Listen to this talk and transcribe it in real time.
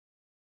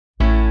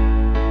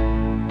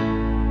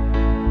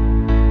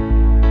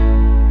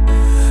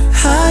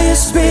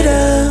highest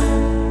bidder.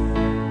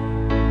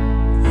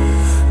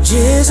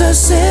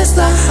 Jesus is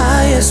the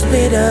highest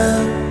bidder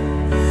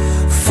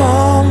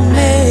for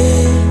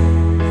me.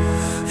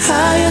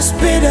 Highest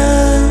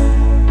bidder.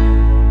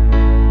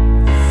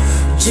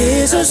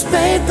 Jesus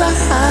paid the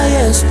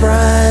highest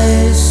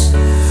price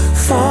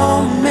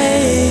for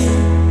me.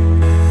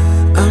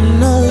 I'm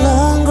no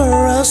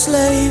longer a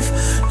slave.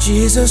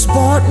 Jesus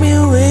bought me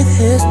with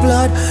his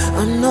blood.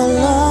 I'm no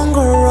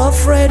longer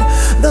afraid.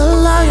 The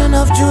Lion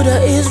of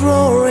Judah is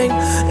roaring,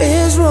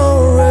 is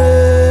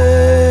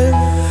roaring.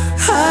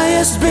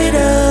 Highest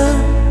bidder.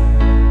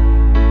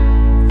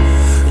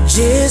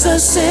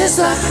 Jesus is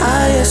the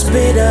highest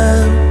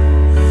bidder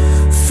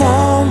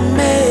for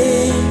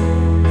me.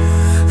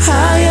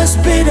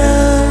 Highest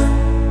bidder.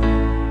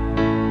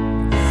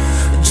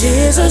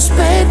 Jesus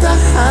paid the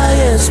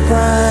highest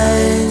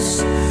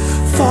price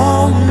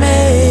for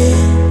me,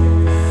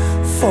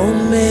 for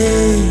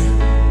me.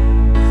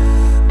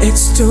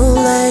 It's too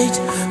late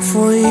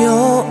for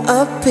your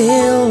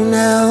appeal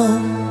now,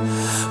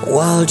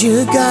 while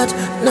you got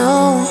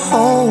no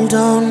hold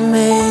on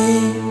me.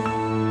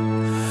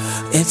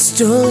 It's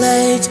too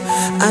late,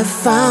 I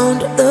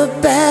found the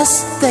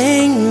best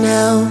thing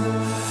now.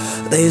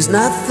 There's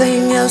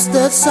nothing else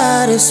that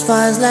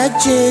satisfies like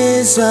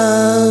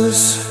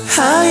Jesus.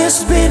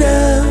 Highest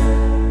bidder.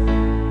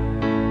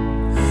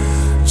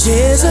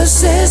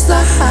 Jesus is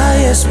the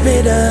highest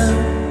bidder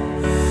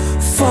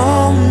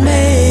for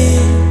me.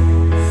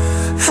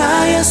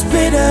 Highest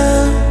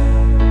bidder.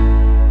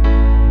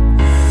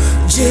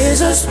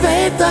 Jesus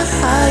paid the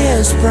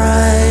highest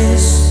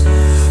price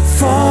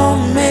for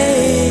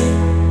me.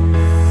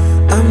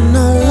 I'm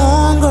no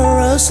longer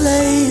a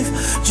slave.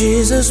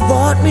 Jesus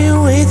bought me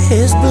with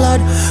his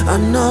blood.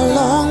 I'm no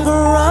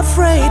longer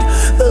afraid.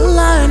 The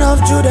Lion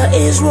of Judah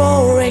is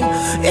roaring,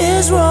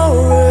 is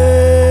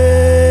roaring.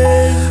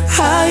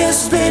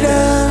 Highest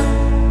bidder.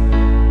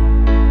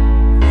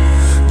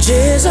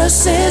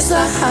 Jesus is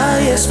the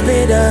highest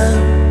bidder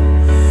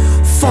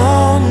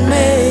for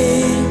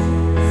me.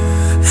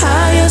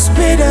 Highest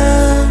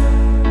bidder.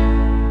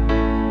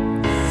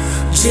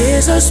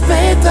 Jesus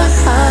paid the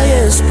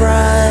highest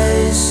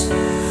price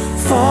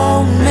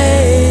for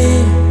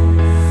me,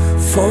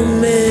 for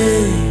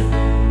me.